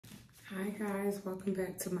Hi guys, welcome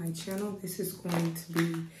back to my channel. This is going to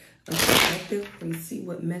be a collective. Let me see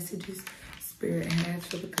what messages Spirit has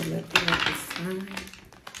for the collective at this time.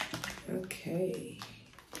 Okay.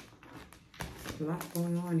 A lot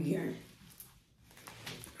going on here.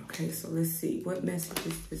 Okay, so let's see. What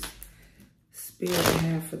messages does Spirit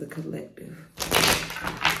have for the collective?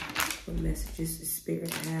 What messages does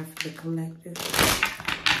Spirit have for the collective?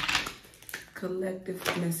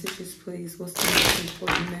 Collective messages, please. What's the most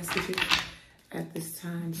important messages at this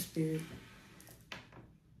time, Spirit?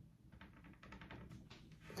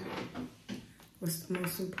 What's the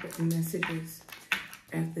most important messages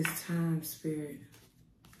at this time, Spirit?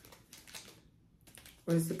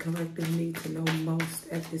 What does the collective need to know most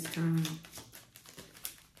at this time?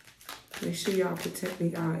 Make sure y'all protect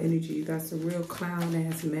me, our energy. You got some real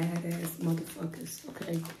clown-ass, mad-ass motherfuckers,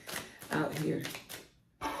 okay, out here.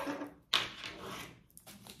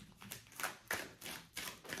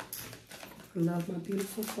 I love my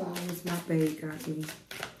beautiful flowers. My babe got me.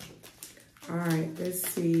 All right, let's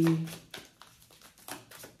see.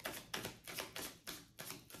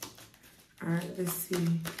 All right, let's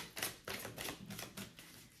see.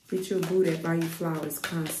 Get your boo that buy you flowers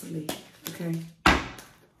constantly, okay?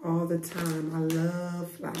 All the time. I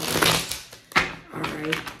love flowers. All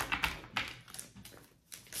right.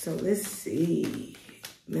 So let's see.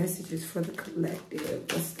 Messages for the collective.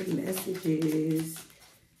 What's the messages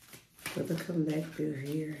for the collective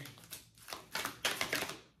here?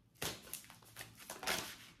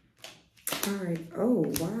 All right.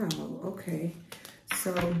 Oh, wow. Okay.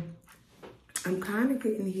 So I'm kind of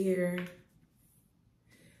getting here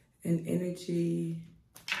an energy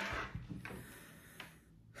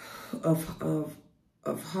of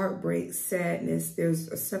heartbreak, sadness. There's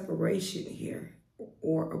a separation here,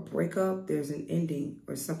 or a breakup. There's an ending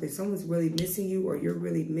or something. Someone's really missing you, or you're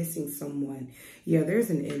really missing someone. Yeah, there's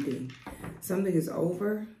an ending. Something is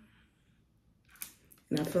over.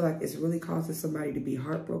 And I feel like it's really causing somebody to be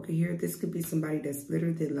heartbroken here. This could be somebody that's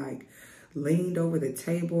literally like leaned over the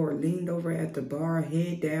table or leaned over at the bar,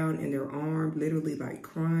 head down in their arm, literally like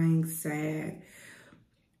crying, sad.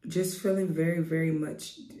 Just feeling very, very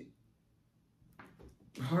much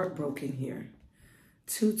heartbroken here.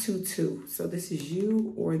 222. So this is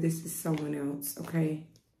you or this is someone else, okay?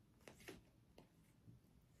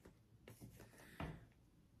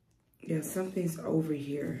 Yeah, something's over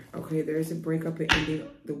here. Okay, there's a breakup and ending.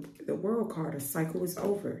 The world card, a cycle is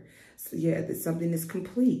over. So yeah, something is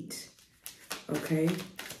complete. Okay.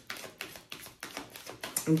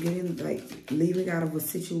 I'm getting like leaving out of a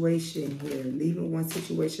situation here, leaving one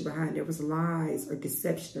situation behind. There was lies or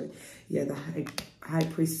deception. Yeah, the high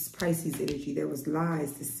priestess Pisces energy. There was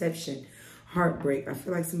lies, deception, heartbreak. I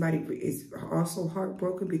feel like somebody is also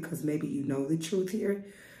heartbroken because maybe you know the truth here.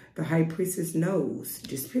 The high priestess knows,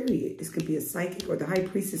 just period. This could be a psychic, or the high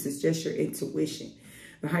priestess is just your intuition.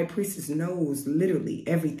 The high priestess knows literally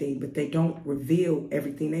everything, but they don't reveal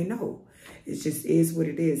everything they know. It just is what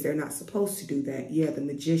it is. They're not supposed to do that. Yeah, the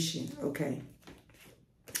magician. Okay.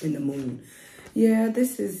 In the moon. Yeah,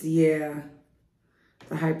 this is, yeah.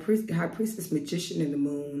 The high priestess, magician in the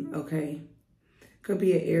moon. Okay. Could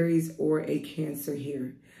be an Aries or a Cancer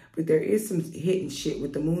here. But there is some hidden shit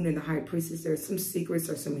with the moon and the high priestess. There's some secrets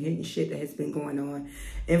or some hidden shit that has been going on.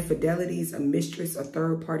 Infidelities, a mistress, a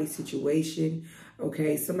third-party situation.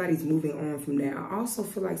 Okay, somebody's moving on from that. I also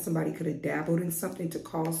feel like somebody could have dabbled in something to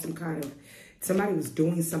cause some kind of... Somebody was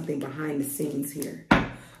doing something behind the scenes here.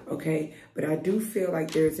 Okay, but I do feel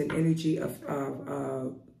like there's an energy of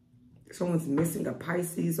someone's missing a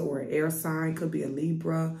Pisces or an air sign. Could be a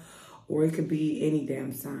Libra, or it could be any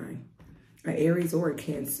damn sign. An Aries or a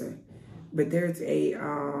Cancer. But there's a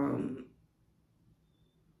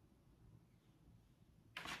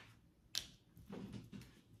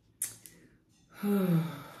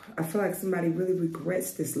I feel like somebody really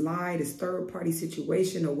regrets this lie, this third-party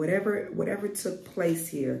situation, or whatever took place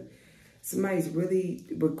here. Somebody's really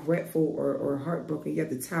regretful or heartbroken. You have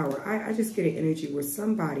the Tower. I just get an energy where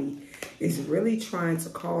somebody is really trying to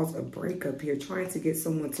cause a breakup here, trying to get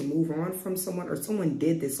someone to move on from someone, or someone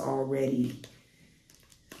did this already.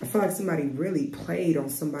 I feel like somebody really played on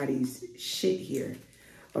somebody's shit here.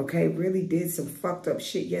 Okay, really did some fucked up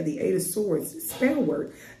shit. Yeah, the Eight of Swords, spell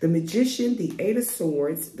work. The Magician, the Eight of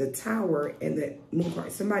Swords, the Tower, and the Moon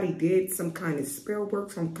card. Somebody did some kind of spell work,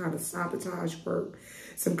 some kind of sabotage work,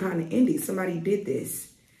 some kind of ending. Somebody did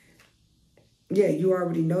this. Yeah, you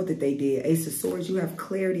already know that they did. Ace of Swords, you have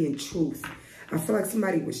clarity and truth. I feel like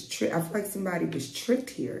somebody was tricked. I feel like somebody was tricked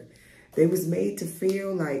here. They was made to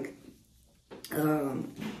feel like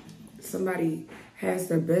somebody has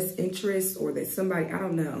their best interest, or that somebody, I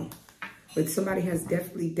don't know. But somebody has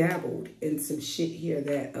definitely dabbled in some shit here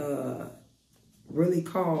that really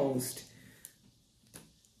caused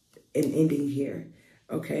an ending here,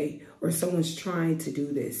 okay? Or someone's trying to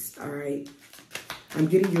do this, all right? I'm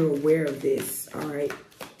getting you aware of this, all right?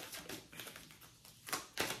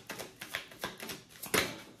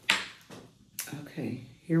 Okay,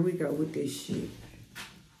 here we go with this shit.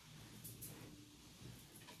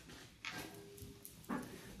 All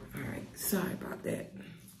right, sorry about that.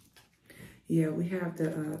 Yeah, we have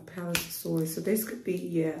the Palace of Swords. So this could be,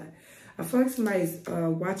 yeah. I feel like somebody's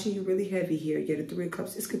watching you really heavy here. Yeah, the Three of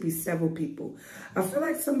Cups. This could be several people. I feel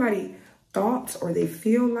like somebody thought or they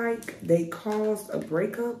feel like they caused a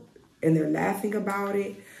breakup and they're laughing about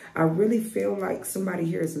it. I really feel like somebody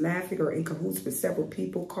here is laughing or in cahoots with several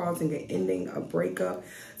people causing an ending, a breakup.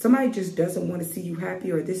 Somebody just doesn't want to see you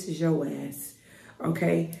happy, or this is your ass.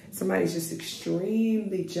 Okay, somebody's just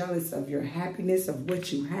extremely jealous of your happiness, of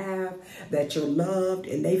what you have, that you're loved,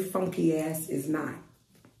 and they funky ass is not.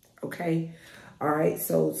 Okay, all right,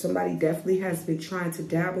 so somebody definitely has been trying to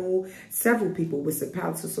dabble. Several people with the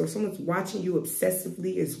Palace of Swords. Someone's watching you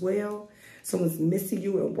obsessively as well. Someone's missing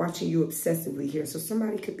you and watching you obsessively here. So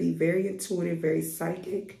somebody could be very intuitive, very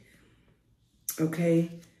psychic.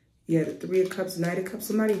 Okay. Yeah, the Three of Cups, Knight of Cups.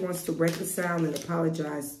 Somebody wants to reconcile and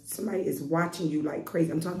apologize. Somebody is watching you like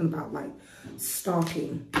crazy. I'm talking about like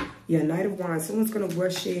stalking. Yeah, Knight of Wands. Someone's going to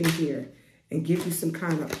rush in here and give you some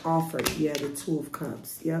kind of offer. Yeah, the Two of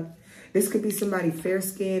Cups. Yep. This could be somebody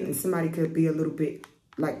fair-skinned and somebody could be a little bit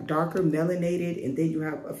like darker, melanated. And then you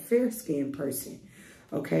have a fair-skinned person.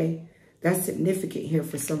 Okay. That's significant here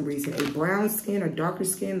for some reason. A brown skin or darker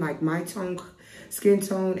skin like my skin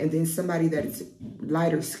tone, and then somebody that is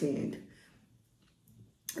lighter skinned.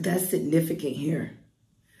 That's significant here.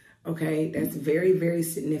 Okay, that's very, very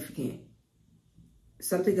significant.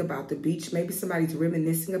 Something about the beach. Maybe somebody's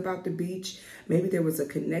reminiscing about the beach. Maybe there was a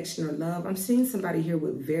connection or love. I'm seeing somebody here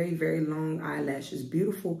with very, very long eyelashes.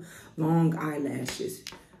 Beautiful, long eyelashes.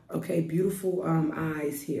 Okay, beautiful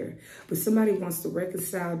eyes here. But somebody wants to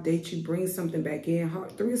reconcile, date you, bring something back in.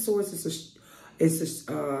 Three of Swords is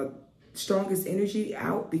the strongest energy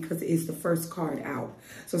out because it's the first card out.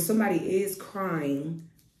 So somebody is crying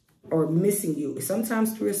or missing you.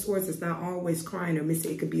 Sometimes Three of Swords is not always crying or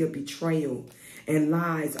missing. It could be a betrayal and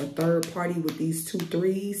lies, a third party with these 2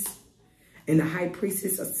 threes. And the High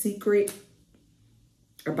Priestess, a secret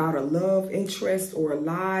about a love interest or a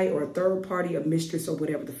lie or a third party, a mistress or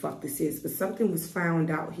whatever the fuck this is. But something was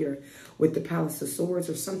found out here with the Palace of Swords,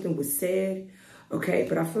 or something was said. Okay,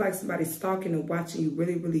 but I feel like somebody's stalking and watching you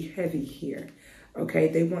really, really heavy here. Okay,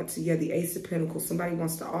 they want to, yeah, the Ace of Pentacles. Somebody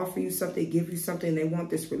wants to offer you something, give you something. They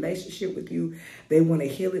want this relationship with you. They want to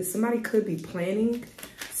heal it. Somebody could be planning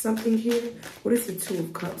something here. What is the Two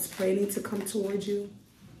of Cups? Planning to come towards you.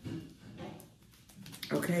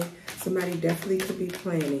 Okay, somebody definitely could be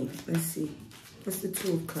planning. Let's see. What's the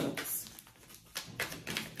Two of Cups?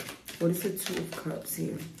 What is the Two of Cups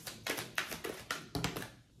here?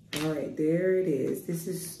 All right, there it is. This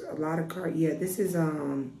is a lot of cards. Yeah, this is,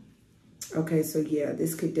 okay, so yeah,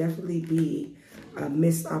 this could definitely be a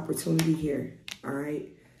missed opportunity here. All right.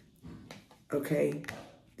 Okay.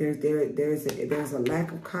 There's a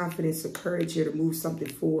lack of confidence or courage here to move something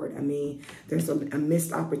forward. I mean, there's a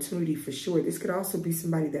missed opportunity for sure. This could also be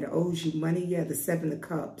somebody that owes you money. Yeah, the Seven of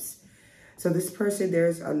Cups. So this person,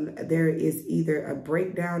 there is either a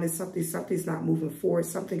breakdown in something. Something's not moving forward.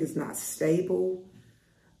 Something is not stable.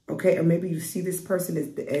 Okay, or maybe you see this person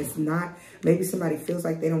as not, maybe somebody feels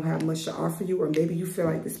like they don't have much to offer you, or maybe you feel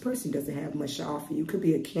like this person doesn't have much to offer you. Could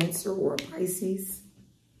be a Cancer or a Pisces.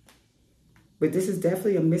 But this is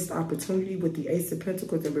definitely a missed opportunity with the Ace of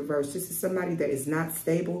Pentacles in reverse. This is somebody that is not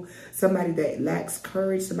stable, somebody that lacks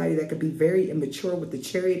courage, somebody that could be very immature with the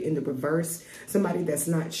Chariot in the reverse, somebody that's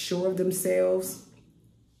not sure of themselves.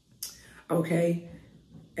 Okay.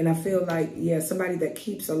 And I feel like, yeah, somebody that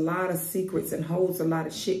keeps a lot of secrets and holds a lot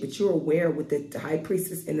of shit, but you're aware with the High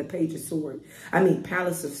Priestess and the Page of Swords. I mean,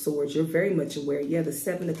 Palace of Swords. You're very much aware. Yeah, the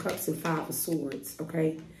Seven of Cups and Five of Swords,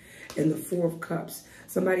 okay? And the Four of Cups.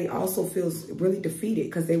 Somebody also feels really defeated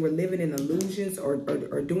because they were living in illusions or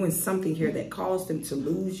doing something here that caused them to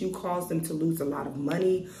lose you, caused them to lose a lot of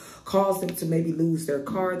money, caused them to maybe lose their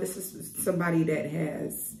car. This is somebody that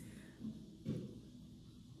has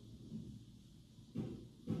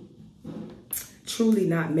truly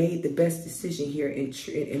not made the best decision here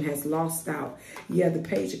and has lost out. Yeah, the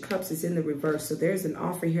Page of Cups is in the reverse. So there's an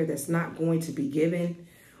offer here that's not going to be given,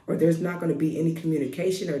 or there's not going to be any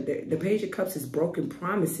communication, or the Page of Cups is broken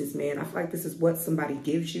promises, man. I feel like this is what somebody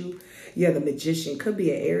gives you. Yeah, the Magician could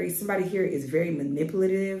be an Aries. Somebody here is very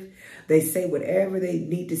manipulative. They say whatever they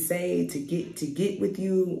need to say to get with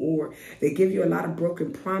you, or they give you a lot of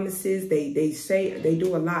broken promises. They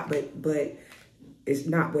do a lot, but it's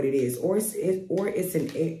not what it is. Or it's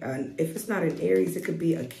if it's not an Aries, it could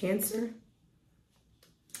be a Cancer.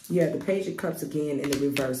 Yeah, the Page of Cups again in the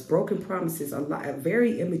reverse. Broken promises, a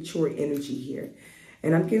very immature energy here.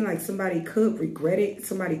 And I'm getting like somebody could regret it.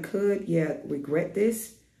 Somebody could, yeah, regret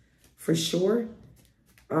this for sure.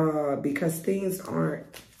 Because things aren't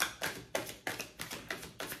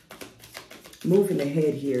moving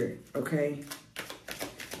ahead here, okay?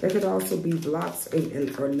 There could also be blocks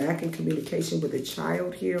or lack in communication with a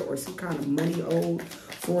child here, or some kind of money owed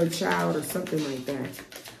for a child or something like that.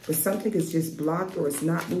 But something is just blocked, or it's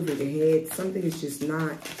not moving ahead. Something is just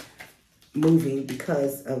not moving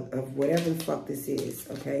because of whatever the fuck this is,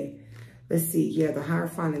 okay? Let's see. Yeah, the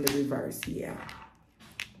Hierophant in the reverse. Yeah.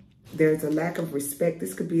 There's a lack of respect.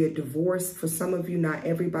 This could be a divorce for some of you, not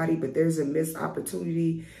everybody, but there's a missed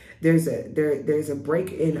opportunity. There's a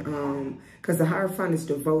break in, because the Hierophant is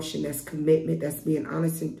devotion. That's commitment. That's being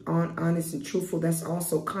honest and truthful. That's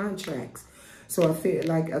also contracts. So I feel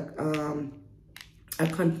like a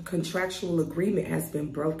contractual agreement has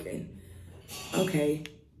been broken. Okay.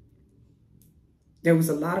 There was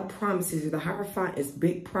a lot of promises. The Hierophant is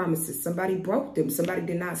big promises. Somebody broke them. Somebody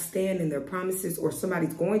did not stand in their promises, or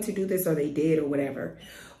somebody's going to do this, or they did, or whatever.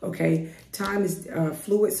 Okay. Time is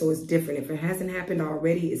fluid, so it's different. If it hasn't happened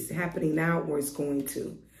already, it's happening now, or it's going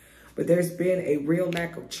to. But there's been a real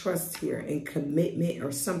lack of trust here, and commitment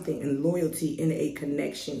or something, and loyalty in a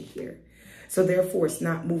connection here. So therefore, it's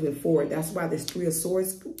not moving forward. That's why this Three of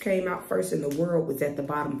Swords came out first, and the World was at the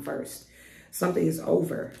bottom first. Something is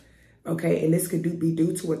over. Okay, and this could be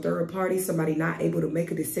due to a third party, somebody not able to make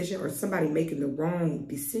a decision, or somebody making the wrong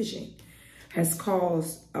decision has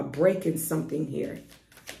caused a break in something here.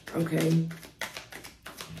 Okay.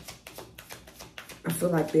 I feel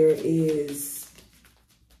like there is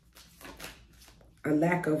a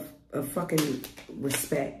lack of fucking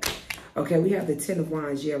respect. Okay, we have the Ten of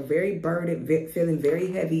Wands. Yeah, very burdened, feeling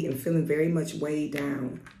very heavy, and feeling very much weighed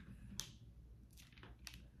down.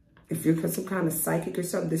 If you're some kind of psychic or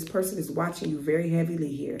something, this person is watching you very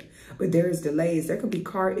heavily here. But there is delays. There could be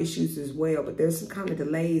car issues as well, but there's some kind of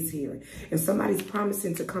delays here. If somebody's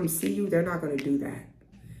promising to come see you, they're not going to do that.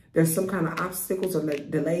 There's some kind of obstacles or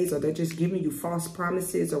delays, or they're just giving you false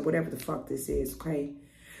promises or whatever the fuck this is, okay?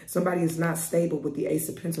 Somebody is not stable with the Ace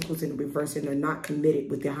of Pentacles in the reverse, and they're not committed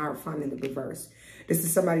with the Hierophant in the reverse. This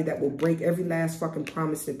is somebody that will break every last fucking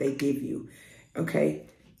promise that they give you, okay?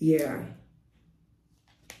 Yeah.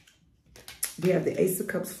 We have the Ace of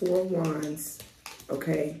Cups, Four of Wands,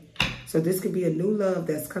 okay? So this could be a new love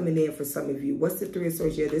that's coming in for some of you. What's the Three of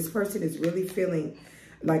Swords? Yeah, this person is really feeling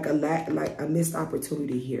like a missed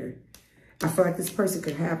opportunity here. I feel like this person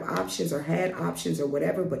could have options or had options or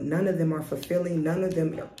whatever, but none of them are fulfilling. None of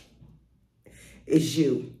them is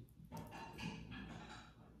you.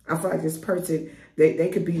 I feel like this person, they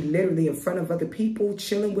could be literally in front of other people,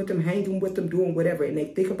 chilling with them, hanging with them, doing whatever. And they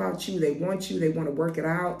think about you. They want you. They want to work it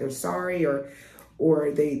out. They're sorry,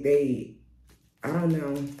 or they I don't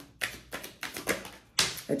know.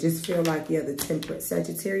 I just feel like, yeah, the Temperance.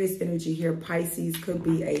 Sagittarius energy here. Pisces could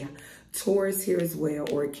be a Taurus here as well,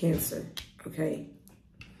 or a Cancer, okay?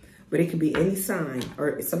 But it could be any sign,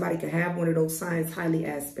 or somebody could have one of those signs highly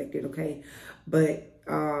aspected, okay? But,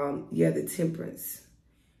 yeah, the Temperance.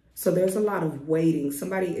 So there's a lot of waiting.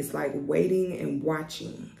 Somebody is like waiting and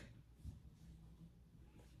watching.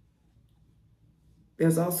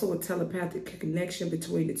 There's also a telepathic connection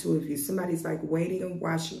between the two of you. Somebody's like waiting and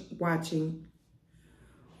watching,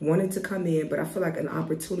 wanting to come in, but I feel like an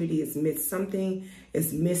opportunity is missed. Something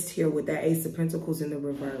is missed here with that Ace of Pentacles in the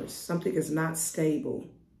reverse. Something is not stable.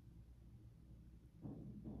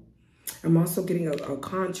 I'm also getting a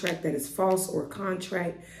contract that is false, or a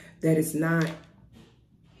contract that is not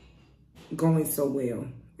going so well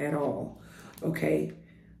at all, okay?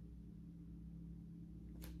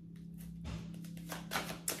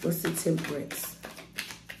 What's the Temperance?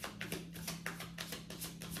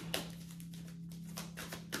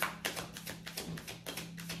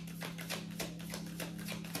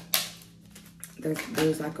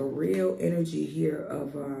 There's like a real energy here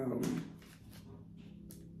of,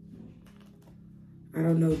 I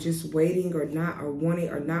don't know, just waiting or not, or wanting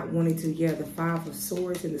or not wanting to. Yeah, the Five of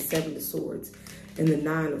Swords and the Seven of Swords and the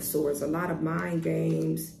Nine of Swords. A lot of mind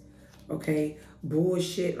games, okay,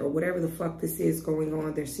 bullshit or whatever the fuck this is going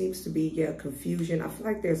on. There seems to be, yeah, confusion. I feel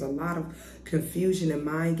like there's a lot of confusion and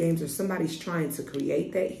mind games, or somebody's trying to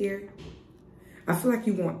create that here. I feel like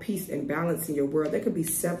you want peace and balance in your world. There could be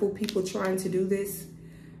several people trying to do this.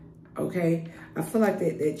 Okay, I feel like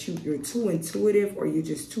that you're too intuitive, or you're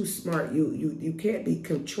just too smart. You can't be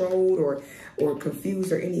controlled or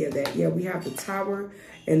confused or any of that. Yeah, we have the Tower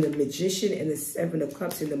and the Magician and the Seven of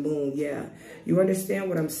Cups and the Moon. Yeah, you understand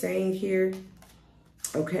what I'm saying here?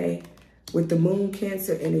 Okay, with the Moon,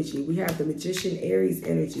 Cancer energy, we have the Magician, Aries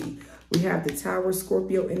energy. We have the Tower,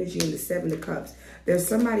 Scorpio energy, and the Seven of Cups. There's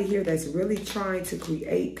somebody here that's really trying to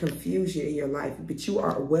create confusion in your life, but you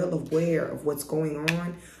are well aware of what's going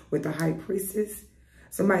on with the High Priestess.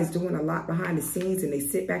 Somebody's doing a lot behind the scenes, and they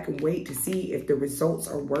sit back and wait to see if the results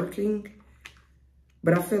are working.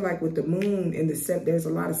 But I feel like with the Moon in the set, there's a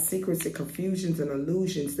lot of secrets and confusions and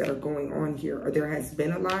illusions that are going on here, or there has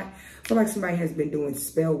been a lot. I feel like somebody has been doing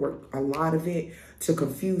spell work, a lot of it, to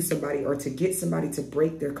confuse somebody or to get somebody to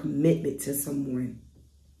break their commitment to someone.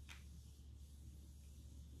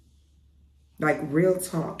 Like, real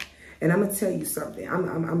talk. And I'm going to tell you something. I'm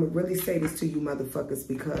going to really say this to you motherfuckers,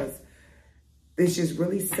 because it's just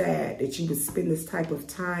really sad that you would spend this type of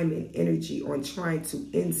time and energy on trying to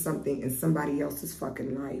end something in somebody else's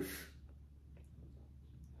fucking life.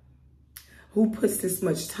 Who puts this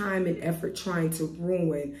much time and effort trying to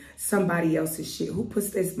ruin somebody else's shit? Who puts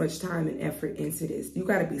this much time and effort into this? You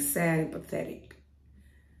got to be sad and pathetic.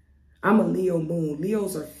 I'm a Leo moon.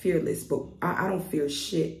 Leos are fearless, but I don't fear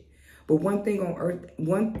shit. But one thing on earth,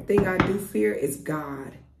 one thing I do fear is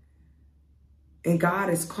God. And God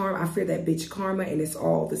is karma. I fear that bitch karma, and it's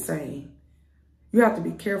all the same. You have to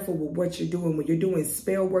be careful with what you're doing. When you're doing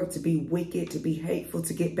spell work, to be wicked, to be hateful,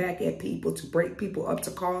 to get back at people, to break people up,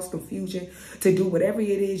 to cause confusion, to do whatever it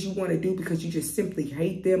is you want to do because you just simply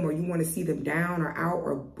hate them, or you want to see them down or out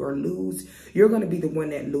or lose. You're going to be the one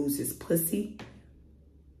that loses, pussy.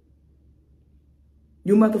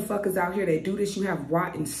 You motherfuckers out here that do this, you have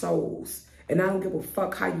rotten souls. And I don't give a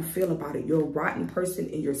fuck how you feel about it. You're a rotten person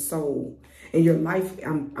in your soul. In your life,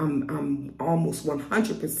 I'm almost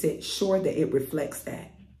 100% sure that it reflects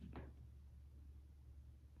that.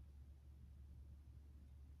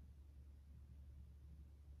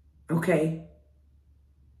 Okay?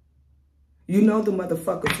 You know the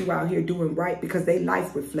motherfuckers who out here doing right because they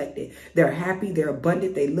life reflected. They're happy, they're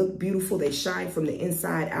abundant, they look beautiful, they shine from the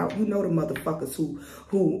inside out. You know the motherfuckers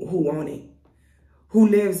who on it. Who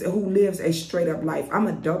lives a straight up life. I'm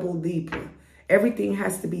a double Libra. Everything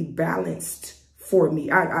has to be balanced for me.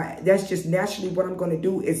 That's just naturally what I'm going to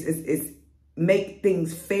do is make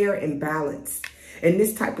things fair and balanced. And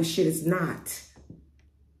this type of shit is not.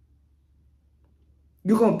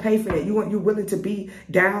 You're going to pay for that. You're willing to be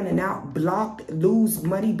down and out, blocked, lose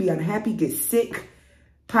money, be unhappy, get sick,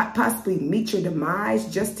 possibly meet your demise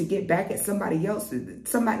just to get back at somebody else.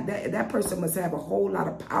 That person must have a whole lot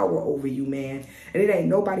of power over you, man. And it ain't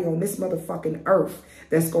nobody on this motherfucking earth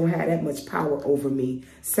that's going to have that much power over me.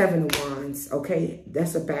 Seven of Wands, okay?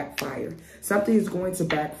 That's a backfire. Something is going to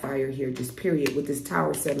backfire here, just period, with this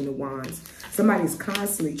Tower, Seven of Wands. Somebody's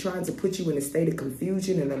constantly trying to put you in a state of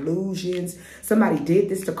confusion and illusions. Somebody did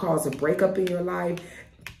this to cause a breakup in your life.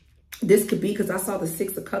 This could be, because I saw the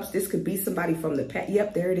Six of Cups, this could be somebody from the past.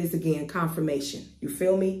 Yep, there it is again, confirmation. You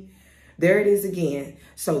feel me? There it is again.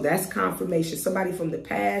 So that's confirmation. Somebody from the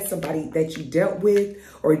past, somebody that you dealt with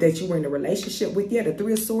or that you were in a relationship with. Yeah, the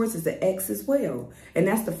Three of Swords is the ex as well. And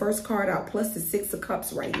that's the first card out, plus the Six of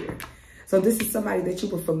Cups right here. So this is somebody that you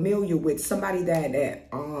were familiar with, somebody that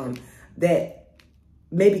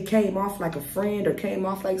maybe came off like a friend or came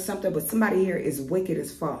off like something, but somebody here is wicked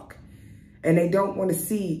as fuck. And they don't want to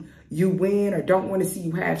see you win or don't want to see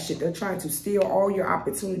you have shit. They're trying to steal all your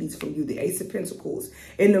opportunities from you. The Ace of Pentacles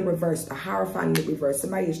in the reverse, the Hierophant in the reverse.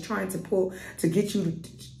 Somebody is trying to get you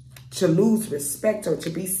to lose respect or to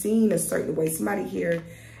be seen a certain way. Somebody here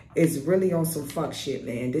is really on some fuck shit,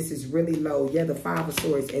 man. This is really low. Yeah, the Five of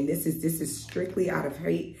Swords. And this is strictly out of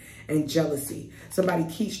hate and jealousy. Somebody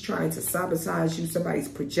keeps trying to sabotage you. Somebody's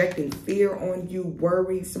projecting fear on you,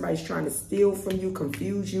 worry. Somebody's trying to steal from you,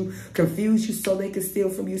 confuse you so they can steal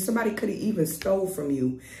from you. Somebody could have even stole from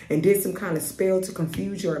you and did some kind of spell to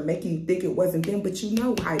confuse you or make you think it wasn't them. But you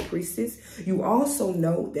know, High Priestess, you also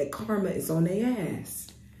know that karma is on their ass.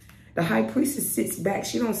 The High Priestess sits back.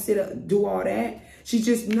 She don't sit up, do all that. She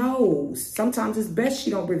just knows. Sometimes it's best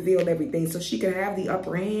she don't reveal everything so she can have the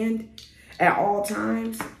upper hand at all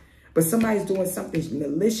times. But somebody's doing something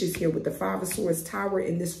malicious here with the Five of Swords Tower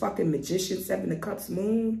and this fucking Magician, Seven of Cups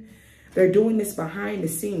Moon. They're doing this behind the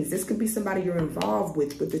scenes. This could be somebody you're involved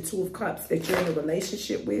with the Two of Cups that you're in a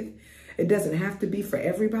relationship with. It doesn't have to be for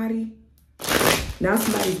everybody. Now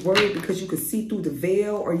somebody's worried because you could see through the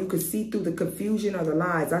veil or you could see through the confusion or the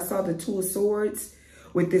lies. I saw the Two of Swords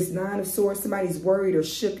with this Nine of Swords. Somebody's worried or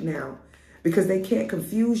shook now because they can't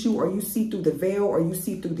confuse you, or you see through the veil, or you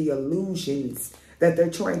see through the illusions that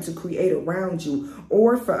they're trying to create around you.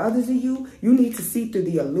 Or for others of you, you need to see through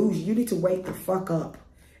the illusion. You need to wake the fuck up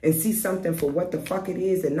and see something for what the fuck it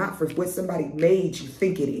is, and not for what somebody made you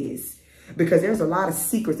think it is. Because there's a lot of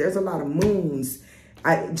secrets. There's a lot of moons.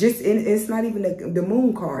 It's not even the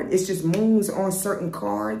moon card. It's just moons on certain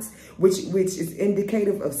cards, which is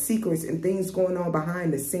indicative of secrets and things going on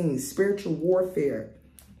behind the scenes. Spiritual warfare.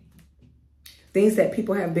 Things that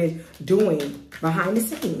people have been doing behind the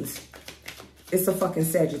scenes. It's a fucking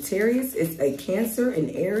Sagittarius. It's a Cancer, an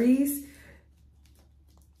Aries,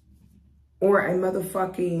 or a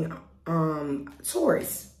motherfucking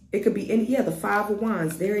Taurus. It could be any, yeah, the Five of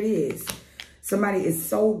Wands. There it is. Somebody is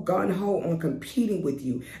so gung-ho on competing with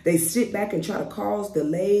you. They sit back and try to cause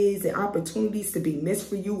delays and opportunities to be missed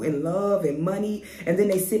for you in love and money. And then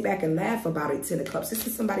they sit back and laugh about it. Ten of Cups. This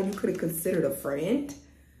is somebody you could have considered a friend.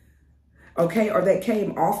 Okay, or that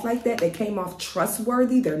came off like that. They came off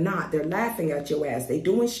trustworthy. They're not. They're laughing at your ass. They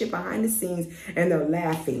doing shit behind the scenes and they're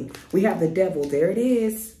laughing. We have the Devil. There it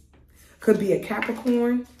is. Could be a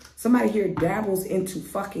Capricorn. Somebody here dabbles into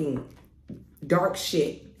fucking dark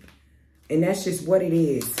shit. And that's just what it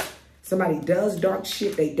is. Somebody does dark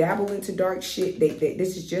shit. They dabble into dark shit.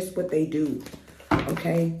 This is just what they do.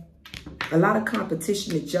 Okay? A lot of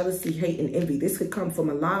competition and jealousy, hate, and envy. This could come from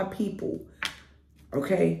a lot of people.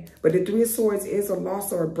 Okay, but the Three of Swords is a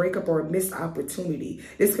loss or a breakup or a missed opportunity.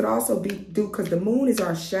 This could also be due because the moon is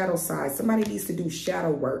our shadow side. Somebody needs to do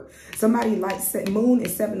shadow work. Somebody likes moon and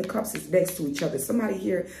Seven of Cups is next to each other. Somebody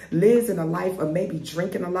here lives in a life of maybe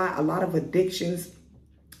drinking a lot of addictions,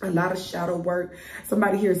 a lot of shadow work.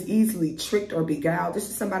 Somebody here is easily tricked or beguiled. This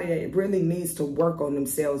is somebody that really needs to work on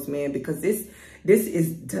themselves, man, because this is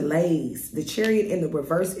delays. The Chariot in the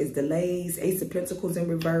reverse is delays. Ace of Pentacles in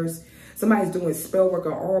reverse. Somebody's doing spell work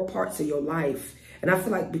on all parts of your life. And I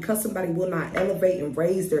feel like because somebody will not elevate and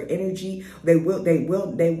raise their energy, they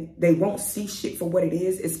won't see shit for what it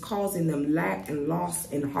is. It's causing them lack and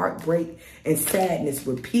loss and heartbreak and sadness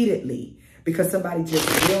repeatedly because somebody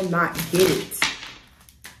just will not get it.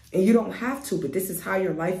 And you don't have to, but this is how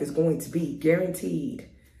your life is going to be, guaranteed.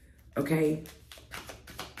 Okay?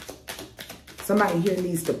 Somebody here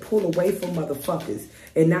needs to pull away from motherfuckers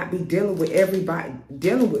and not be dealing with everybody,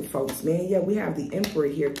 dealing with folks, man. Yeah, we have the Emperor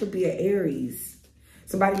here. It could be an Aries.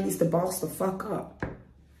 Somebody needs to boss the fuck up.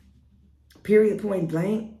 Period, point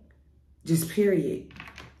blank. Just period.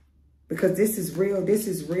 Because this is real. This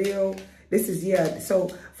is real. This is, yeah. So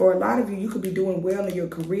for a lot of you, you could be doing well in your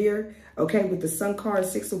career. Okay, with the Sun card,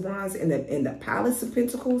 Six of Wands, and the Palace of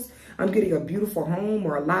Pentacles. I'm getting a beautiful home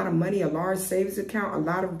or a lot of money, a large savings account, a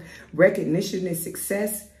lot of recognition and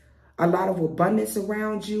success, a lot of abundance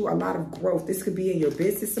around you, a lot of growth. This could be in your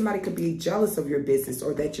business. Somebody could be jealous of your business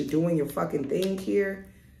or that you're doing your fucking thing here,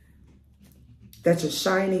 that you're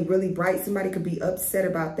shining really bright. Somebody could be upset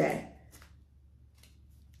about that.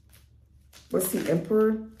 What's the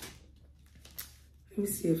Emperor? Let me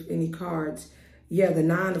see if any cards. Yeah, the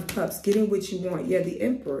Nine of Cups, getting what you want. Yeah, the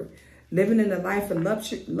Emperor, living in a life of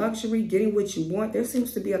luxury, getting what you want. There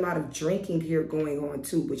seems to be a lot of drinking here going on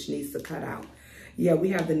too, which needs to cut out. Yeah, we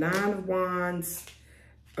have the Nine of Wands.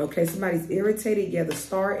 Okay, somebody's irritated. Yeah, the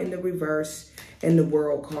Star in the reverse and the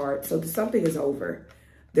World card. So something is over.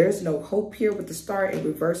 There's no hope here with the Star in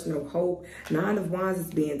reverse, no hope. Nine of Wands is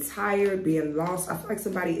being tired, being lost. I feel like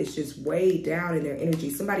somebody is just way down in their energy.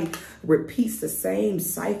 Somebody repeats the same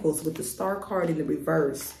cycles with the Star card in the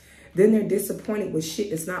reverse. Then they're disappointed when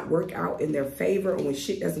shit does not work out in their favor or when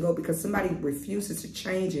shit doesn't go because somebody refuses to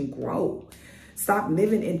change and grow. Stop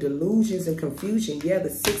living in delusions and confusion. Yeah, the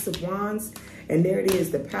Six of Wands. And there it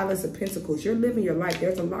is, the Palace of Pentacles. You're living your life.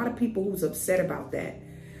 There's a lot of people who's upset about that.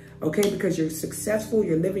 Okay, because you're successful,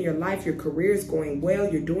 you're living your life, your career is going well,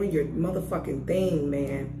 you're doing your motherfucking thing,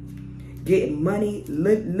 man. Getting money,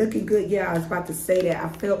 looking good. Yeah, I was about to say that. I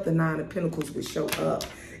felt the Nine of Pentacles would show up.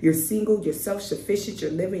 You're single, you're self-sufficient,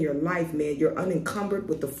 you're living your life, man. You're unencumbered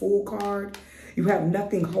with the Fool card. You have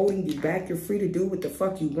nothing holding you back. You're free to do what the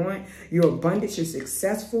fuck you want. You're abundant, you're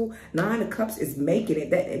successful. Nine of Cups is making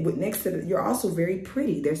it. That next to you're also very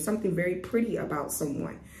pretty. There's something very pretty about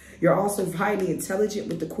someone. You're also highly intelligent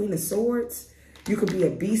with the Queen of Swords. You could be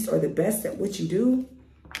a beast or the best at what you do.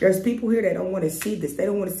 There's people here that don't want to see this. They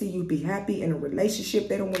don't want to see you be happy in a relationship.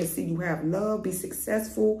 They don't want to see you have love, be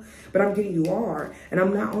successful. But I'm getting you are. And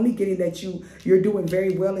I'm not only getting that you're doing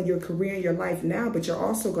very well in your career and your life now, but you're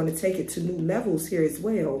also going to take it to new levels here as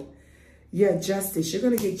well. Yeah, justice. You're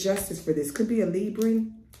going to get justice for this. Could be a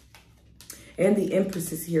Libran. And the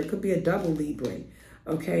Empress is here. Could be a double Libran.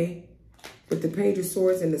 Okay. With the Page of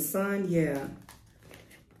Swords and the Sun, yeah.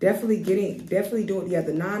 Definitely doing, yeah,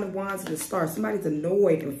 the Nine of Wands and the Star. Somebody's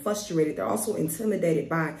annoyed and frustrated. They're also intimidated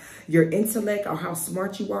by your intellect or how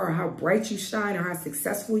smart you are or how bright you shine or how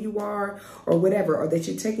successful you are or whatever. Or that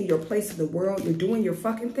you're taking your place in the world. You're doing your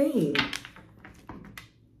fucking thing.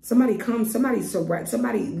 Somebody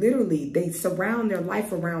literally, they surround their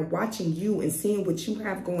life around watching you and seeing what you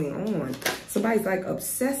have going on. Somebody's like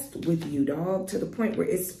obsessed with you, dog, to the point where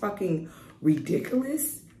it's fucking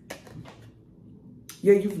ridiculous.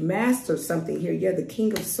 Yeah, you've mastered something here. Yeah, the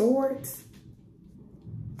King of Swords.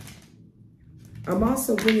 I'm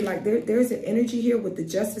also really like, there's an energy here with the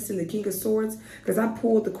Justice and the King of Swords, because I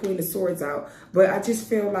pulled the Queen of Swords out. But I just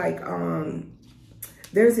feel like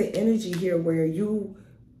there's an energy here where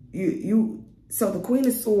so the Queen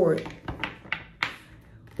of Swords,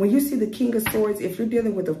 when you see the King of Swords, if you're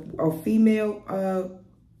dealing with a female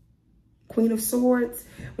Queen of Swords,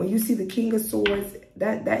 when you see the King of Swords,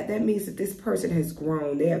 that means that this person has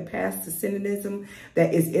grown. They have passed the cynicism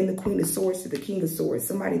that is in the Queen of Swords to the King of Swords.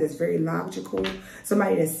 Somebody that's very logical,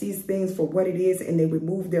 somebody that sees things for what it is and they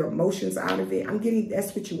remove their emotions out of it. I'm getting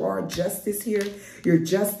that's what you are, justice here. You're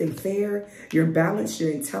just and fair. You're balanced.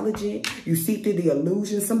 You're intelligent. You see through the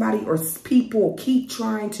illusion. Somebody or people keep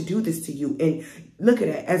trying to do this to you. And look at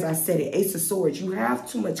it, as I said it, Ace of Swords. You have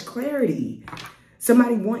too much clarity.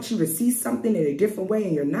 Somebody wants you to see something in a different way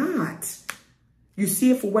and you're not. You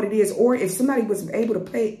see it for what it is. Or if somebody was able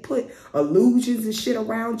to put illusions and shit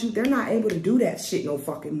around you, they're not able to do that shit no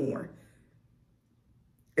fucking more.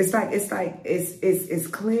 It's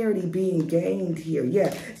clarity being gained here.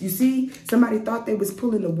 Yeah. You see, somebody thought they was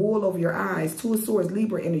pulling the wool over your eyes. Two of Swords,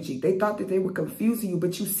 Libra energy. They thought that they were confusing you,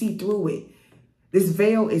 but you see through it. This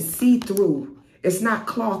veil is see-through. It's not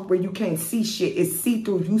cloth where you can't see shit. It's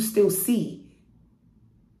see-through. You still see.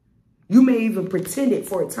 You may even pretend it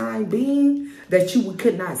for a time being that you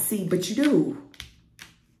could not see, but you do.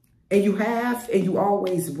 And you have, and you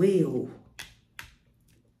always will.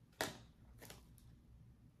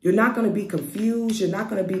 You're not going to be confused. You're not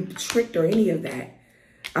going to be tricked or any of that.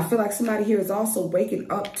 I feel like somebody here is also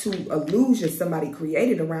waking up to illusion somebody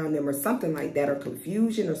created around them or something like that, or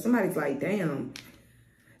confusion, or somebody's like, damn.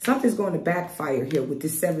 Something's going to backfire here with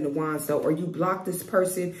this Seven of Wands, though. Or you block this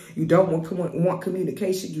person. You don't want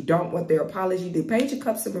communication. You don't want their apology. The Page of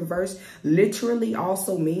Cups in reverse literally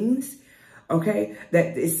also means, okay,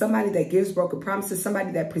 that it's somebody that gives broken promises.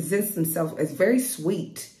 Somebody that presents themselves as very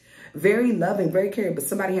sweet, very loving, very caring. But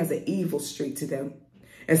somebody has an evil streak to them.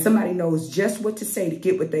 And somebody knows just what to say to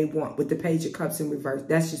get what they want with the Page of Cups in reverse.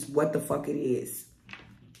 That's just what the fuck it is.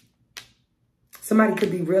 Somebody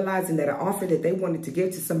could be realizing that an offer that they wanted to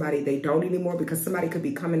give to somebody, they don't anymore, because somebody could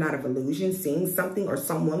be coming out of illusion, seeing something or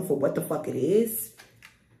someone for what the fuck it is.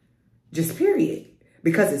 Just period.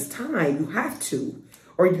 Because it's time. You have to.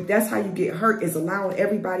 Or that's how you get hurt, is allowing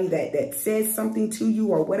everybody that says something to you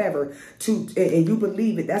or whatever to, and you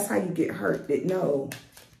believe it. That's how you get hurt. That no.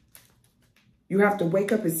 You have to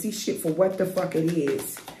wake up and see shit for what the fuck it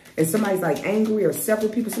is. And somebody's like angry, or several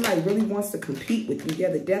people, somebody really wants to compete with you.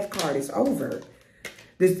 Yeah, the Death card is over.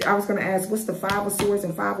 I was going to ask, what's the Five of Swords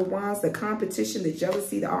and Five of Wands? The competition, the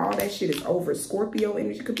jealousy, all that shit is over. Scorpio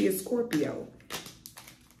energy could be a Scorpio.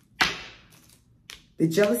 The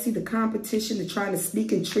jealousy, the competition, the trying to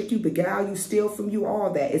sneak and trick you, beguile you, steal from you,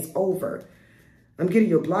 all that is over. I'm getting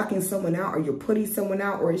you're blocking someone out, or you're putting someone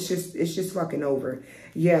out, or it's just fucking over.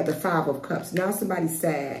 Yeah, the Five of Cups. Now somebody's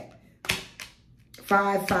sad.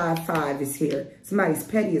 555 is here. Somebody's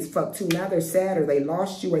petty as fuck too. Now they're sad, or they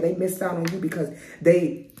lost you, or they missed out on you because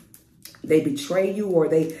they betray you, or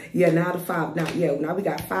now the 5. Now we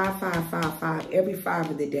got 5555. Every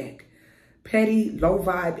 5 of the deck. Petty, low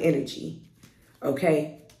vibe energy.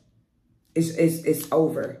 Okay? It's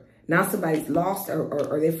over. Now somebody's lost,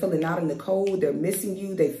 or they're feeling out in the cold. They're missing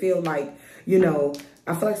you. They feel like, you know,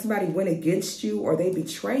 I feel like somebody went against you, or they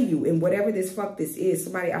betray you. And whatever this fuck this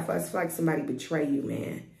is, I feel like somebody betray you,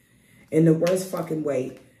 man. In the worst fucking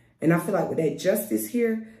way. And I feel like with that justice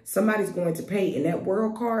here, somebody's going to pay. In that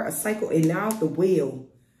World card, a cycle, and now the wheel.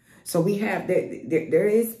 So we have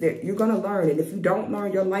that, you're going to learn. And if you don't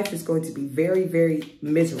learn, your life is going to be very, very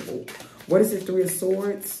miserable. What is the Three of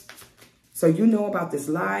Swords? So you know about this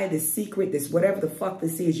lie, this secret, this whatever the fuck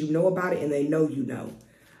this is. You know about it, and they know you know.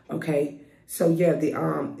 Okay? So, yeah, the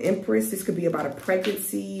Empress, this could be about a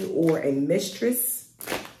pregnancy or a mistress.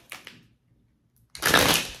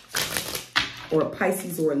 Or a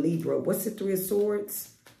Pisces or a Libra. What's the Three of Swords?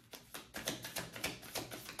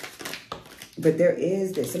 But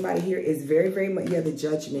that somebody here is very, very much, yeah, the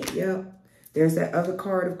Judgment. Yeah, there's that other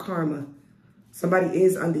card of karma. Somebody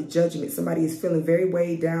is under judgment. Somebody is feeling very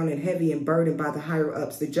weighed down and heavy and burdened by the higher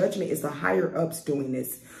ups. The judgment is the higher ups doing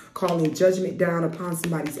this, calling judgment down upon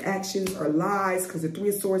somebody's actions or lies, because the Three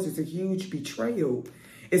of Swords is a huge betrayal.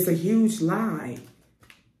 It's a huge lie.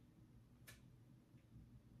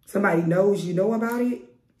 Somebody knows you know about it,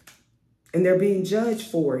 and they're being judged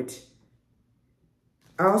for it.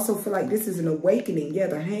 I also feel like this is an awakening. Yeah,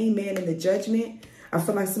 the Hangman and the Judgment. I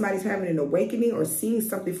feel like somebody's having an awakening or seeing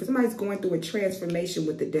something. For somebody's going through a transformation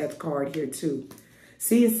with the Death card here too.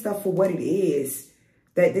 Seeing stuff for what it is.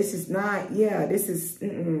 That this is not, yeah, this is,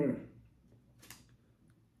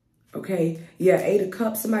 okay, yeah, Eight of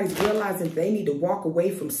Cups. Somebody's realizing they need to walk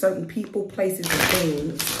away from certain people, places, and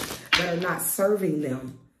things that are not serving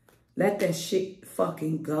them. Let that shit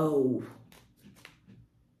fucking go.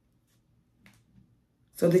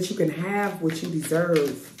 So that you can have what you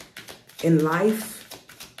deserve in life.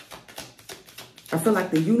 I feel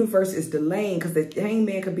like the universe is delaying, because the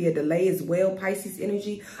Hangman could be a delay as well. Pisces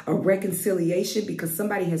energy, a reconciliation, because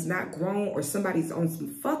somebody has not grown or somebody's on some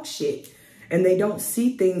fuck shit and they don't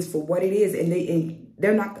see things for what it is, and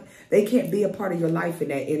they can't be a part of your life in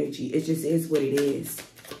that energy. It just is what it is.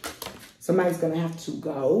 Somebody's going to have to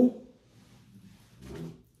go.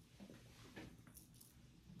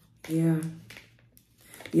 Yeah.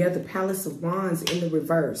 You have the Palace of Wands in the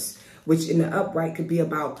reverse, which in the upright could be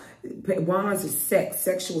about, wands is sex,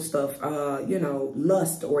 sexual stuff, you know,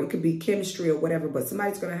 lust, or it could be chemistry or whatever. But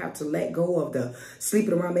somebody's going to have to let go of the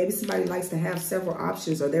sleeping around. Maybe somebody likes to have several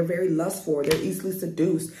options, or they're very lustful, or they're easily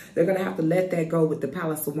seduced. They're going to have to let that go with the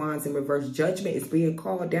Palace of Wands in reverse. Judgment is being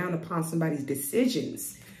called down upon somebody's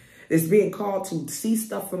decisions. It's being called to see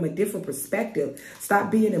stuff from a different perspective. Stop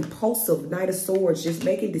being impulsive, Knight of Swords, just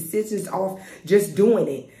making decisions off just doing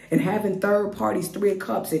it and having third parties, Three of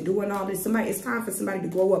Cups, and doing all this. It's time for somebody to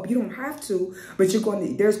grow up. You don't have to, but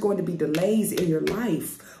there's going to be delays in your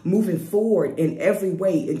life moving forward in every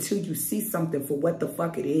way until you see something for what the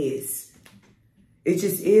fuck it is. It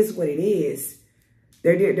just is what it is.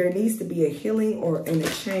 There needs to be a healing and a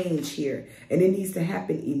change here. And it needs to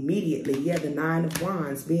happen immediately. Yeah, the Nine of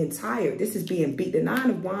Wands, being tired. This is being beat. The Nine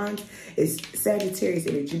of Wands is Sagittarius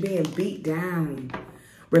energy, being beat down.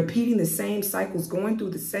 Repeating the same cycles, going through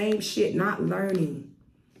the same shit, not learning.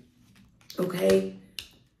 Okay?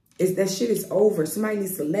 That shit is over. Somebody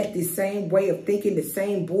needs to let this same way of thinking, the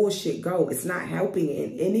same bullshit go. It's not helping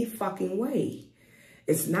in any fucking way.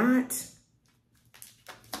 It's not.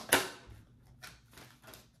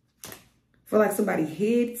 Feel like somebody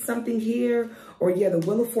hid something here, or yeah, the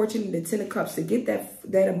Wheel of Fortune and the Ten of Cups. To get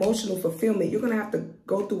that emotional fulfillment, you're going to have to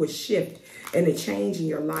go through a shift and a change in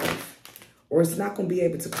your life, or it's not going to be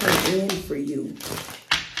able to come in for you.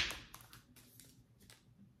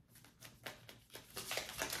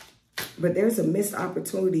 But there's a missed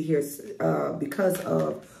opportunity here because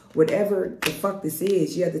of whatever the fuck this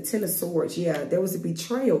is. Yeah, the Ten of Swords. Yeah, there was a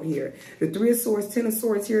betrayal here. The Three of Swords, Ten of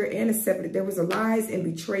Swords here, and a Seven. There was a lies and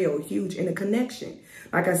betrayal, huge, in a connection.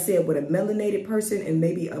 Like I said, with a melanated person and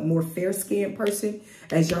maybe a more fair-skinned person,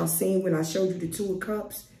 as y'all seen when I showed you the Two of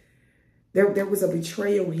Cups. There was a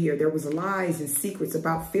betrayal here. There was lies and secrets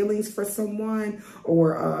about feelings for someone,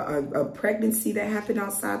 or a pregnancy that happened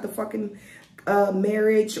outside the fucking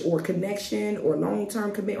marriage or connection or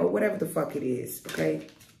long-term commitment or whatever the fuck it is, okay?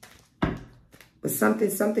 But something,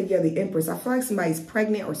 yeah, the Empress. I feel like somebody's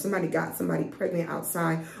pregnant, or somebody got somebody pregnant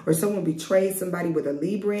outside, or someone betrayed somebody with a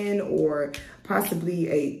Libran, or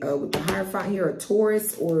possibly with the Hierophant here, a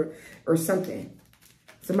Taurus, or something.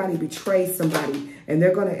 Somebody betrayed somebody, and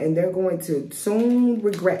they're going to soon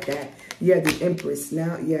regret that. Yeah, the Empress.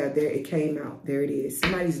 Now, yeah, there it came out. There it is.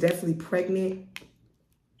 Somebody's definitely pregnant,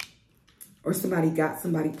 or somebody got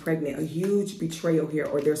somebody pregnant. A huge betrayal here,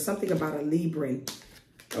 or there's something about a Libran.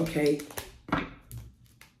 Okay.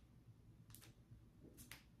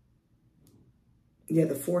 Yeah,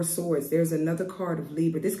 the Four Swords. There's another card of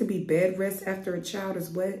Libra. This could be bed rest after a child as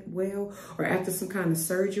well, or after some kind of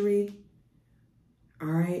surgery. All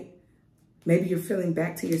right. Maybe you're feeling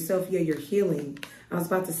back to yourself. Yeah, you're healing. I was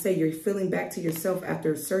about to say you're feeling back to yourself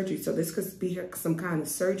after a surgery. So this could be some kind of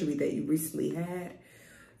surgery that you recently had.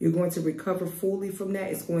 You're going to recover fully from that.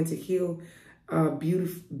 It's going to heal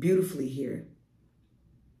beautifully here.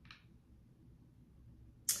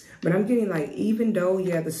 But I'm getting like, even though,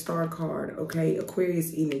 yeah, the Star card, okay,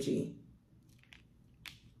 Aquarius energy.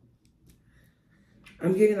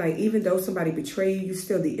 I'm getting like, even though somebody betrayed you, you're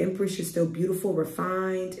still the Empress. You're still beautiful,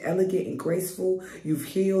 refined, elegant, and graceful. You've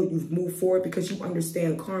healed. You've moved forward because you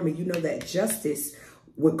understand karma. You know that justice,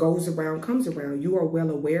 what goes around, comes around. You are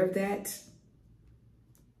well aware of that.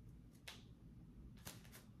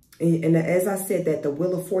 And as I said, that the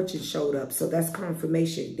Wheel of Fortune showed up. So that's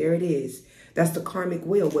confirmation. There it is. That's the karmic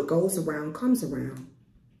wheel. What goes around comes around.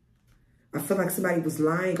 I feel like somebody was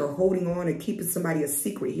lying or holding on and keeping somebody a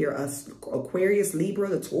secret here. Aquarius, Libra,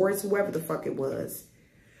 the Taurus, whoever the fuck it was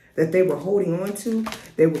that they were holding on to.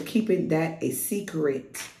 They were keeping that a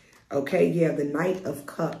secret. Okay, yeah, the Knight of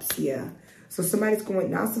Cups, yeah. So somebody's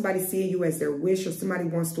going, now somebody's seeing you as their wish, or somebody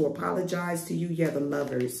wants to apologize to you. Yeah, the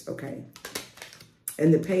Lovers, okay.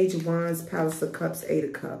 And the Page of Wands, Palace of Cups, Eight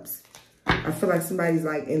of Cups. I feel like somebody's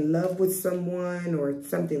like in love with someone or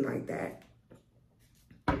something like that.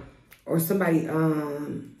 Or somebody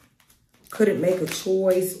couldn't make a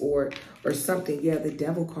choice or something. Yeah, the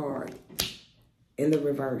Devil card in the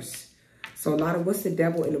reverse. So a lot of, what's the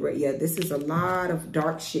Devil in the, yeah, this is a lot of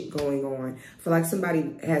dark shit going on. I feel like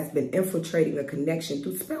somebody has been infiltrating a connection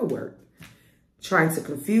through spell work. Trying to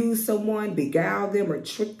confuse someone, beguile them, or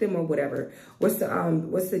trick them, or whatever. What's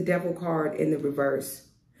the Devil card in the reverse?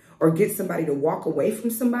 Or get somebody to walk away from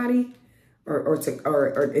somebody, or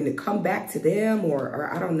to come back to them,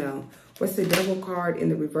 or I don't know. What's the Devil card in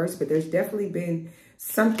the reverse? But there's definitely been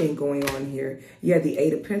something going on here. Yeah, the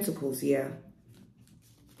Eight of Pentacles. Yeah.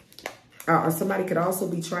 Or somebody could also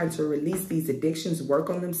be trying to release these addictions, work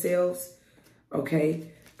on themselves. Okay.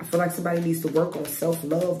 I feel like somebody needs to work on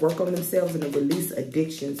self-love, work on themselves, and to release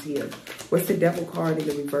addictions here. What's the Devil card in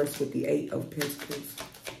the reverse with the Eight of Pentacles?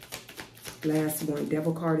 Last one,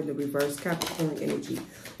 Devil card in the reverse, Capricorn energy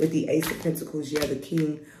with the Ace of Pentacles. Yeah, the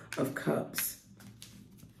King of Cups.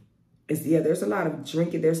 Yeah, there's a lot of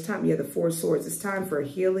drinking. There's time. Yeah, the Four of Swords. It's time for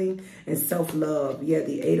healing and self-love. Yeah,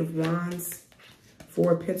 the Eight of Wands.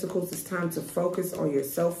 Four of Pentacles. It's time to focus on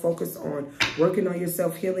yourself. Focus on working on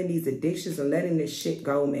yourself, healing these addictions, and letting this shit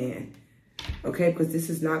go, man. Okay, because this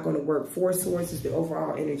is not going to work. Four of Swords is the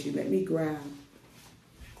overall energy. Let me grab.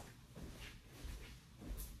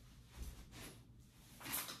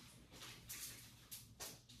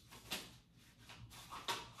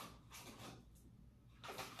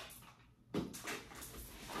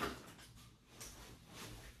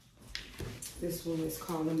 This one is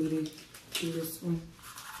calling me to do this one.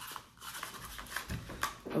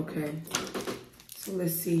 Okay. So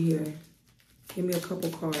let's see here. Give me a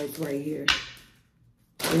couple cards right here.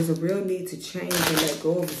 There's a real need to change and let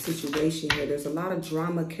go of the situation here. There's a lot of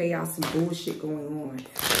drama, chaos, and bullshit going on.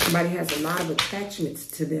 Somebody has a lot of attachments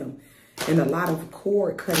to them. And a lot of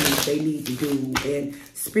cord cuttings they need to do. And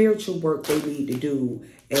spiritual work they need to do.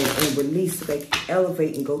 And release so they can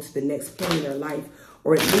elevate and go to the next point in their life.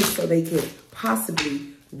 Or at least so they could possibly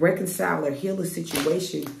reconcile or heal a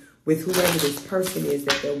situation with whoever this person is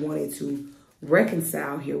that they're wanting to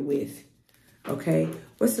reconcile here with. Okay?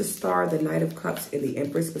 What's the Star, the Knight of Cups, and the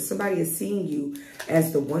Empress? But somebody is seeing you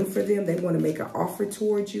as the one for them. They want to make an offer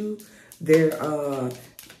towards you. They're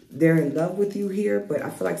in love with you here, but I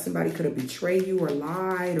feel like somebody could have betrayed you or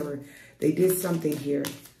lied, or they did something here.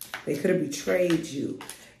 They could have betrayed you.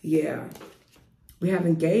 Yeah. We have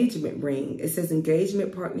engagement ring. It says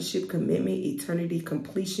engagement, partnership, commitment, eternity,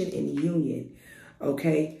 completion, and union.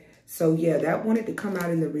 Okay. So yeah, that wanted to come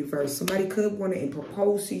out in the reverse. Somebody could want to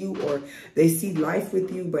propose to you, or they see life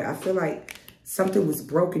with you, but I feel like something was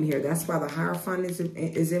broken here. That's why the Hierophant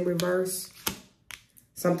is in reverse.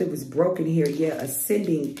 Something was broken here. Yeah,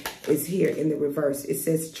 ascending is here in the reverse. It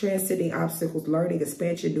says transcending obstacles, learning,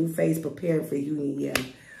 expansion, new phase, preparing for union. Yeah.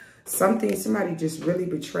 Somebody just really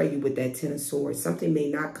betrayed you with that Ten of Swords. Something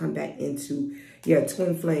may not come back into, yeah,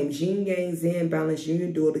 twin flames, yin, yang, zen, balance,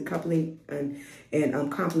 union, duality, coupling,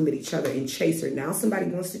 and complement each other, and chaser. Now somebody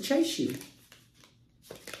wants to chase you.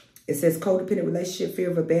 It says codependent relationship,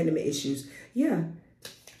 fear of abandonment issues. Yeah.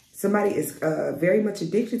 Somebody is very much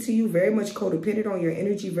addicted to you, very much codependent on your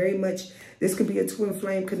energy, very much, this could be a twin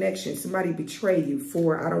flame connection. Somebody betrayed you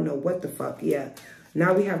for, I don't know what the fuck. Yeah.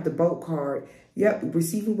 Now we have the Boat card. Yep,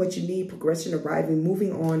 receiving what you need, progression, arriving,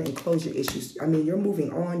 moving on, and closure issues. I mean, you're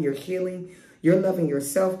moving on, you're healing, you're loving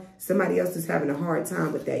yourself. Somebody else is having a hard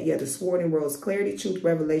time with that. Yeah, the Sword and Rose, clarity, truth,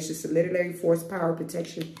 revelation, solidity, force, power,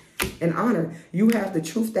 protection, and honor. You have the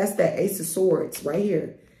truth. That's that Ace of Swords right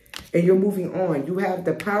here. And you're moving on. You have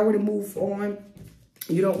the power to move on.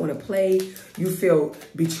 You don't want to play. You feel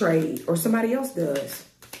betrayed, or somebody else does.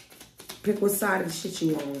 Pick what side of the shit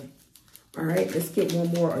you on. All right, let's get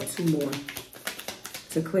one more or two more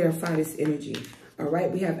to clarify this energy. All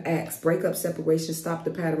right, we have Axe, breakup, separation, stop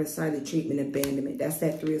the pattern, silent treatment, abandonment. That's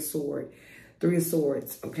that Three of Swords. Three of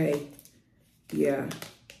Swords, okay? Yeah.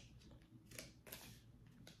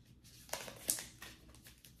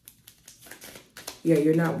 Yeah,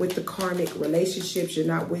 you're not with the karmic relationships. You're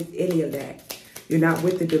not with any of that. You're not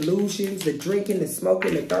with the delusions, the drinking, the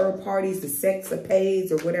smoking, the third parties, the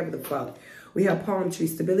sexapades, or whatever the fuck. We have palm tree,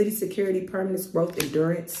 stability, security, permanence, growth,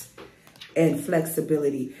 endurance, and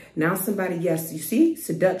flexibility. Now somebody, yes, you see,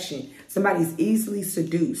 seduction. Somebody's easily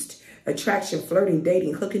seduced. Attraction, flirting,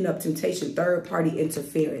 dating, hooking up, temptation, third party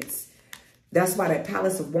interference. That's why that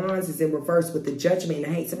Palace of Wands is in reverse with the judgment and the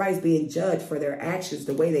hate. Somebody's being judged for their actions,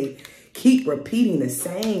 the way they keep repeating the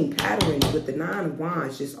same patterns with the Nine of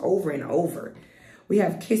Wands just over and over. We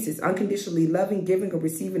have kisses, unconditionally loving, giving or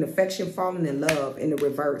receiving affection, falling in love in the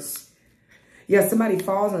reverse. Yeah, somebody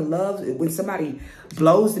falls in love when somebody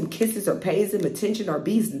blows them kisses or pays them attention or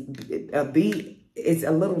is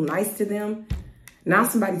a little nice to them. Now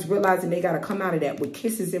somebody's realizing they got to come out of that with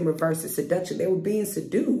kisses in reverse and seduction. They were being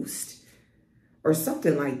seduced or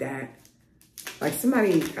something like that. Like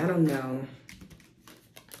somebody, I don't know.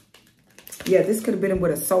 Yeah, this could have been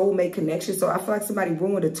with a soulmate connection. So I feel like somebody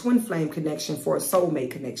ruined a twin flame connection for a soulmate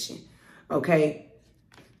connection. Okay.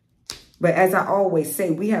 But as I always say,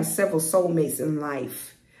 we have several soulmates in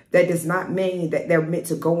life. That does not mean that they're meant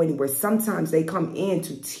to go anywhere. Sometimes they come in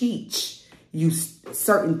to teach you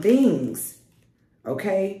certain things.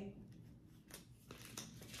 Okay.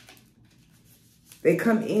 They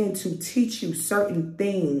come in to teach you certain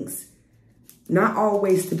things. Not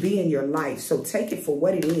always to be in your life. So take it for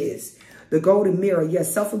what it is. The golden mirror,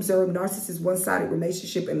 yes, self-observed, narcissist, one-sided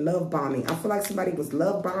relationship, and love bombing. I feel like somebody was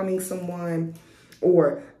love bombing someone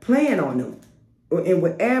or playing on them. In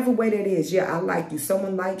whatever way that is, yeah, I like you.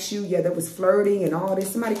 Someone likes you. Yeah, there was flirting and all this.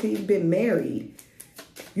 Somebody could even been married.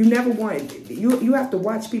 You never want, you have to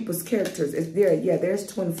watch people's characters. If there's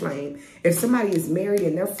twin flame. If somebody is married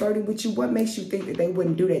and they're flirting with you, what makes you think that they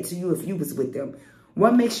wouldn't do that to you if you was with them?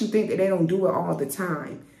 What makes you think that they don't do it all the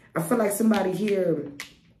time? I feel like somebody here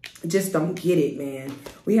just don't get it, man.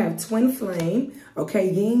 We have twin flame,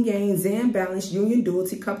 okay, yin, yang, zen, balance, union,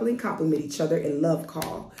 duality, coupling, complement each other, and love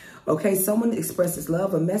call. Okay, someone expresses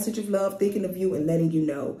love, a message of love, thinking of you and letting you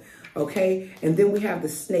know. Okay, and then we have the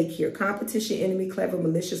snake here. Competition, enemy, clever,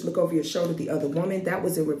 malicious, look over your shoulder, the other woman. That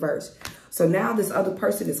was in reverse. So now this other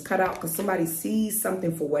person is cut out because somebody sees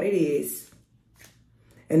something for what it is.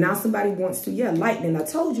 And now somebody wants to, lightning. I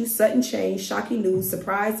told you, sudden change, shocking news,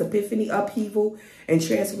 surprise, epiphany, upheaval, and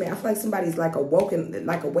transformation. I feel like somebody's like awakened,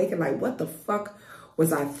 like what the fuck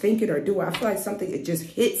was I thinking or doing? I feel like something, it just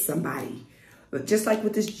hit somebody. But just like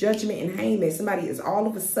with this judgment and hangman, somebody is all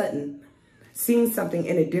of a sudden seeing something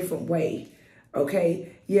in a different way.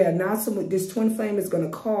 Okay? Yeah, now this twin flame is going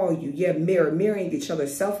to call you. Yeah, mirroring each other.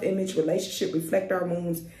 Self-image, relationship, reflect our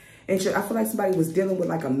moons. And I feel like somebody was dealing with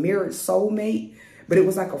like a mirrored soulmate. But it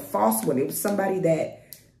was like a false one. It was somebody that,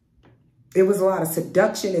 there was a lot of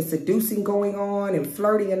seduction and seducing going on and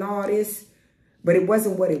flirting and all this. But it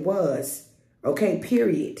wasn't what it was. Okay,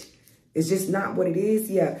 period. It's just not what it is.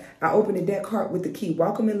 Yeah, I opened the deck heart with the key.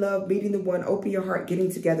 Welcome in love, meeting the one, open your heart,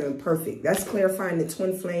 getting together and perfect. That's clarifying the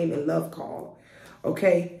twin flame and love call.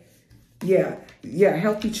 Okay. Yeah,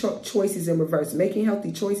 healthy choices in reverse. Making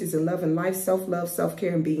healthy choices in love and life, self-love,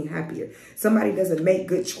 self-care, and being happier. Somebody doesn't make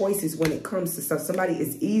good choices when it comes to stuff. Somebody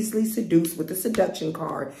is easily seduced with the seduction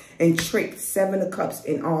card and tricked, 7 of cups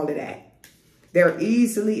and all of that. They're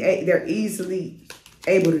easily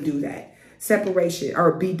able to do that. Separation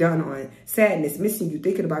or be done on. Sadness, missing you,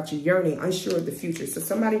 thinking about you, yearning, unsure of the future. So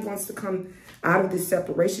somebody wants to come out of this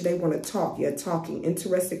separation. They want to talk. Yeah, talking.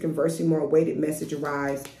 Interested, conversing, more awaited message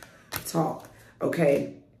arrives. Talk.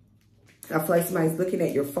 Okay. I feel like somebody's looking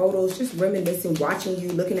at your photos, just reminiscing, watching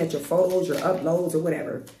you, looking at your photos, your uploads or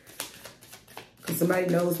whatever. Because somebody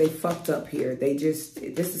knows they fucked up here. This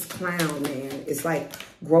is clown, man. It's like,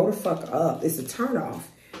 grow the fuck up. It's a turnoff.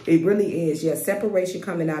 It really is. Yeah, separation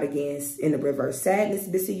coming out again in the reverse. Sadness,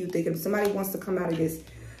 missing you, thinking somebody wants to come out of this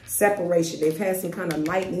separation. They've had some kind of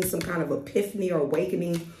lightning, some kind of epiphany or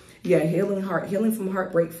awakening. Yeah, healing from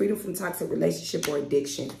heartbreak, freedom from toxic relationship or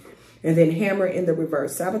addiction. And then hammer in the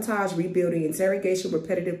reverse. Sabotage, rebuilding, interrogation,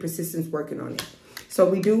 repetitive persistence, working on it. So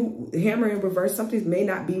we do hammer in reverse. Something may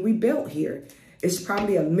not be rebuilt here. It's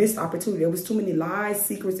probably a missed opportunity. There was too many lies,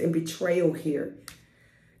 secrets, and betrayal here.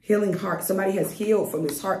 Healing heart. Somebody has healed from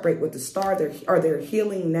this heartbreak with the star. They're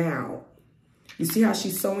healing now. You see how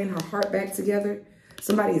she's sewing her heart back together?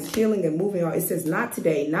 Somebody is healing and moving on. It says, not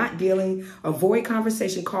today, not dealing, avoid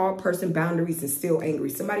conversation, call person, boundaries, and still angry.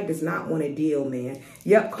 Somebody does not want to deal, man.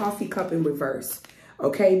 Yep, coffee cup in reverse.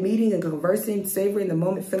 Okay, meeting and conversing, savoring the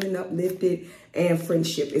moment, feeling uplifted, and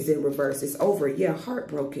friendship is in reverse. It's over. Yeah,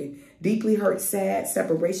 heartbroken, deeply hurt, sad,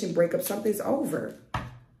 separation, breakup, something's over.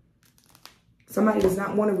 Somebody does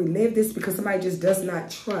not want to relive this because somebody just does not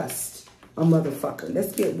trust a motherfucker.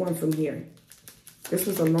 Let's get one from here. This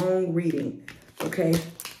was a long reading. Okay,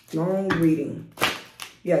 long reading.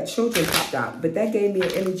 Yeah, children popped out, but that gave me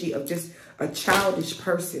an energy of just a childish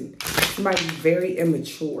person. Somebody very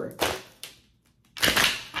immature.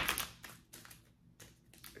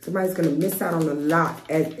 Somebody's going to miss out on a lot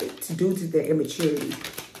due to their immaturity.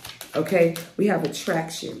 Okay, we have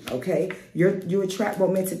attraction. Okay, you attract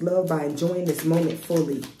romantic love by enjoying this moment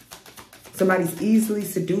fully. Somebody's easily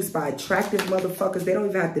seduced by attractive motherfuckers. They don't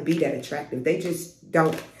even have to be that attractive. They just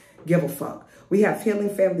don't give a fuck. We have healing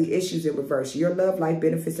family issues in reverse. Your love life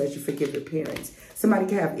benefits as you forgive your parents. Somebody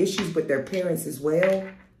can have issues with their parents as well.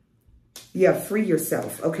 Yeah, free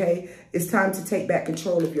yourself, okay? It's time to take back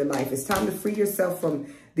control of your life. It's time to free yourself from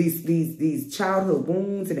these childhood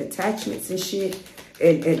wounds and attachments and shit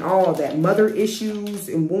and all that. Mother issues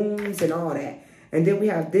and wounds and all that. And then we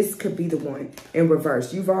have, this could be the one in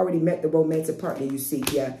reverse. You've already met the romantic partner you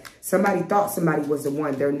seek. Yeah, somebody thought somebody was the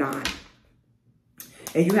one. They're not.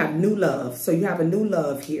 And you have new love. So you have a new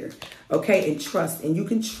love here. Okay, and trust. And you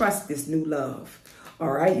can trust this new love.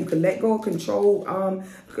 All right, you can let go of control.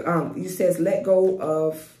 You says let go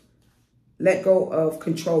of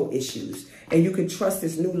control issues. And you can trust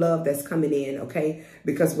this new love that's coming in, okay?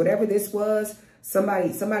 Because whatever this was,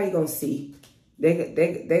 somebody gonna see.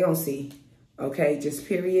 They gonna see. Okay, just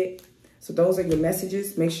period. So those are your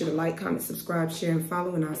messages. Make sure to like, comment, subscribe, share, and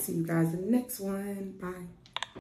follow. And I'll see you guys in the next one. Bye.